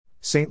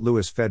St.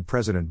 Louis Fed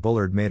President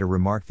Bullard made a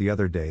remark the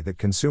other day that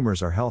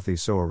consumers are healthy,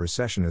 so a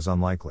recession is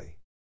unlikely.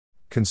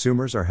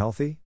 Consumers are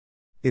healthy?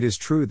 It is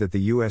true that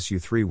the US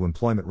U3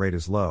 employment rate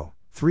is low,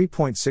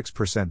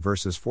 3.6%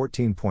 versus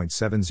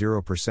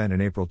 14.70%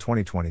 in April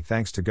 2020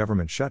 thanks to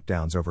government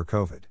shutdowns over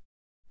COVID.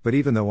 But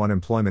even though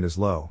unemployment is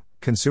low,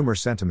 consumer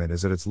sentiment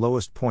is at its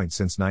lowest point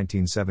since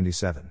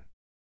 1977.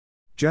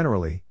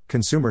 Generally,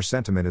 consumer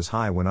sentiment is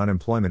high when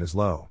unemployment is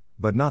low,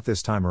 but not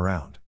this time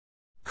around.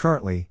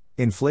 Currently,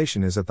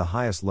 inflation is at the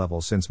highest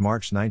level since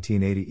March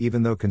 1980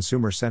 even though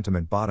consumer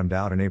sentiment bottomed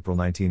out in April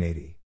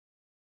 1980.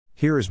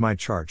 Here is my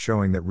chart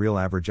showing that real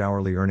average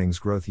hourly earnings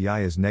growth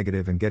 (YI) is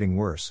negative and getting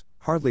worse,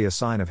 hardly a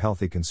sign of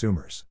healthy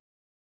consumers.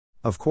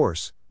 Of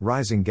course,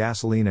 rising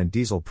gasoline and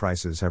diesel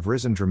prices have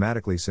risen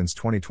dramatically since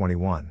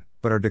 2021,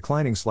 but are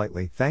declining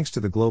slightly thanks to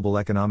the global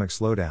economic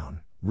slowdown,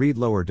 read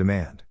lower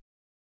demand.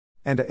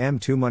 And a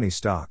M2 money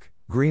stock,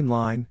 green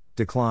line,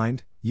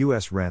 declined,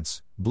 US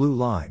rents, blue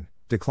line,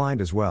 declined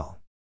as well.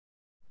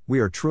 We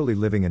are truly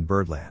living in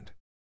birdland.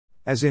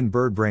 As in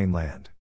bird brain land.